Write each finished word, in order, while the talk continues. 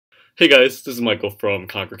Hey guys, this is Michael from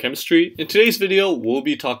Conquer Chemistry. In today's video, we'll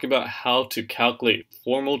be talking about how to calculate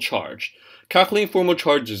formal charge. Calculating formal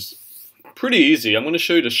charge is pretty easy. I'm going to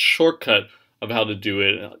show you the shortcut of how to do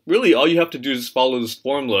it. Really, all you have to do is follow this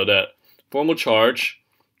formula that formal charge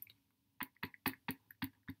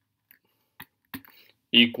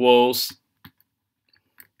equals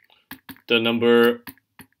the number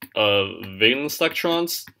of valence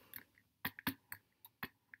electrons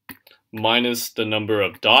minus the number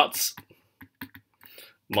of dots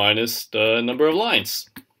minus the number of lines.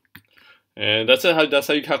 And that's it. That's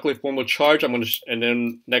how you calculate formal charge. And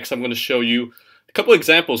then next I'm going to show you a couple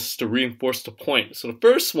examples to reinforce the point. So the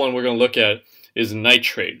first one we're going to look at is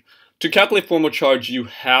nitrate. To calculate formal charge, you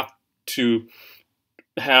have to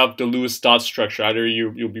have the Lewis dot structure. Either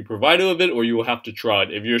you'll be provided with it or you will have to draw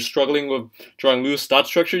it. If you're struggling with drawing Lewis dot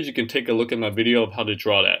structures, you can take a look at my video of how to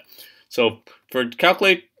draw that. So to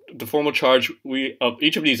calculate the formal charge of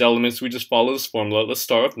each of these elements, we just follow this formula. Let's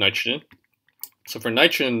start with nitrogen. So for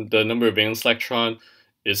nitrogen, the number of valence electron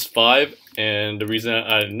is 5, and the reason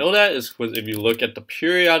I know that is because if you look at the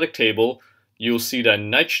periodic table, you'll see that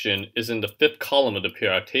nitrogen is in the 5th column of the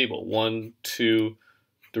periodic table. 1, 2,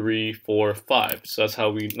 3, 4, 5. So that's how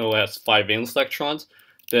we know it has 5 valence electrons.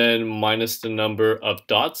 Then minus the number of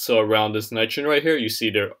dots. So around this nitrogen right here, you see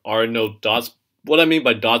there are no dots. What I mean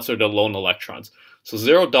by dots are the lone electrons. So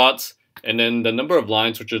 0 dots, and then the number of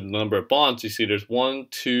lines, which is the number of bonds, you see there's 1,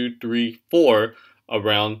 2, 3, 4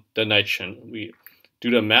 around the nitrogen. We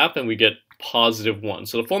do the math and we get positive 1.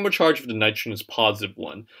 So the formal charge of the nitrogen is positive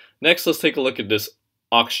 1. Next, let's take a look at this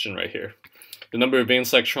oxygen right here. The number of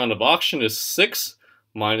valence electron of oxygen is 6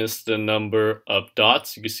 minus the number of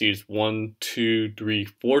dots. You can see it's 1, 2, 3,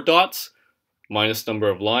 4 dots minus number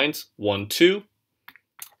of lines, 1, 2.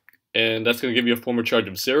 And that's going to give you a formal charge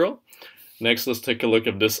of 0. Next, let's take a look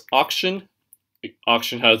at this oxygen.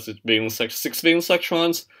 Oxygen has 6 valence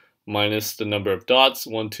electrons minus the number of dots,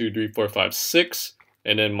 1, 2, 3, 4, 5, 6,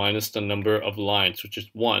 and then minus the number of lines, which is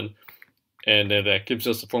 1. And then that gives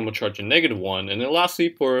us a formal charge of -1. And then lastly,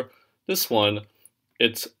 for this one,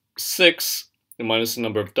 it's 6 minus the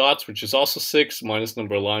number of dots, which is also 6, minus the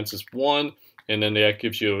number of lines is 1, and then that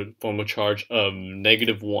gives you a formal charge of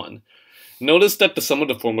 -1. Notice that the sum of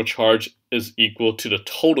the formal charge is equal to the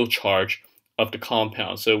total charge of the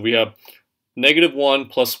compound. So we have -1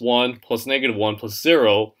 plus 1 plus -1 plus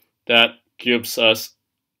 0. That gives us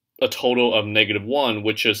a total of -1,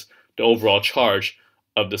 which is the overall charge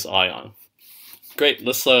of this ion. Great,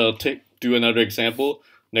 let's do another example.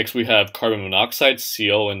 Next we have carbon monoxide,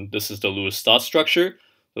 CO, and this is the Lewis dot structure.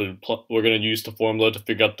 So we're going to use the formula to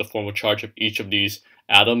figure out the formal charge of each of these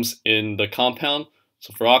atoms in the compound.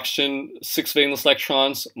 So for oxygen, 6 valence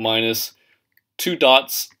electrons minus 2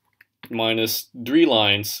 dots minus 3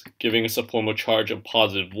 lines, giving us a formal charge of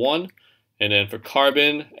 +1. And then for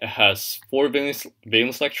carbon, it has 4 valence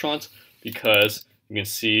electrons because you can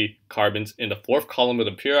see carbon's in the 4th column of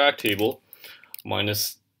the periodic table,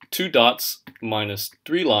 minus 2 dots minus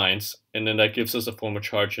 3 lines, and then that gives us a formal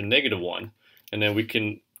charge of -1. And then we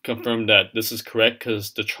can confirm that this is correct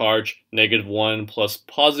because the charge -1 plus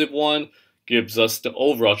 +1 gives us the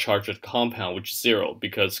overall charge of the compound, which is 0,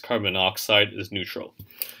 because carbon monoxide is neutral.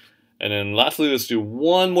 And then lastly, let's do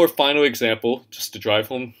one more final example, just to drive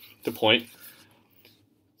home the point.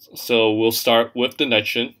 So we'll start with the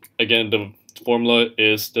nitrogen. Again, the formula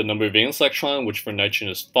is the number of valence electron, which for nitrogen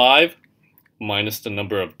is 5, minus the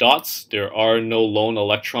number of dots. There are no lone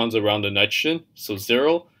electrons around the nitrogen, so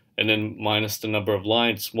 0. And then minus the number of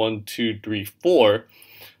lines, 1, 2, 3, 4.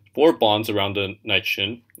 4 bonds around the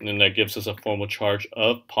nitrogen, and then that gives us a formal charge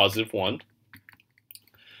of +1.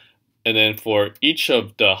 And then for each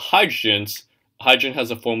of the hydrogens, hydrogen has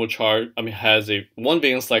a formal charge, has a 1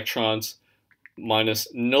 valence electrons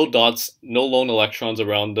minus no dots, no lone electrons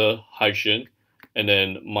around the hydrogen, and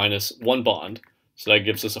then minus 1 bond. So that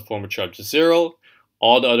gives us a formal charge of 0.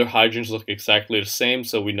 All the other hydrogens look exactly the same,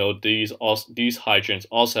 so we know these hydrogens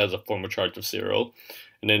also has a formal charge of 0.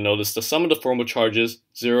 And then notice the sum of the formal charges,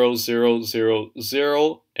 0, 0, 0,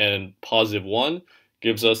 0, and +1,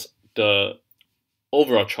 gives us the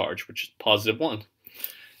overall charge, which is +1.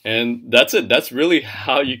 And that's it. That's really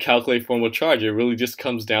how you calculate formal charge. It really just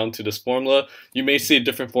comes down to this formula. You may see a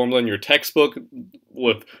different formula in your textbook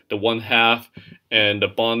with the 1/2 and the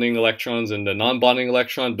bonding electrons and the non-bonding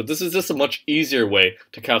electron, but this is just a much easier way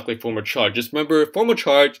to calculate formal charge. Just remember, formal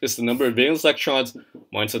charge is the number of valence electrons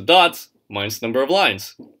minus the dots minus the number of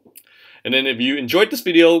lines. And then if you enjoyed this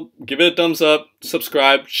video, give it a thumbs up,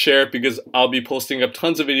 subscribe, share, because I'll be posting up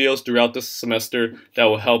tons of videos throughout this semester that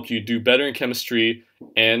will help you do better in chemistry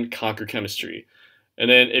and conquer chemistry. And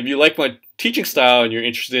then if you like my teaching style and you're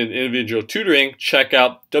interested in individual tutoring, check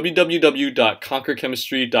out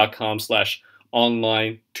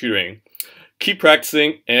www.conquerchemistry.com/online tutoring. Keep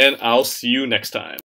practicing, and I'll see you next time.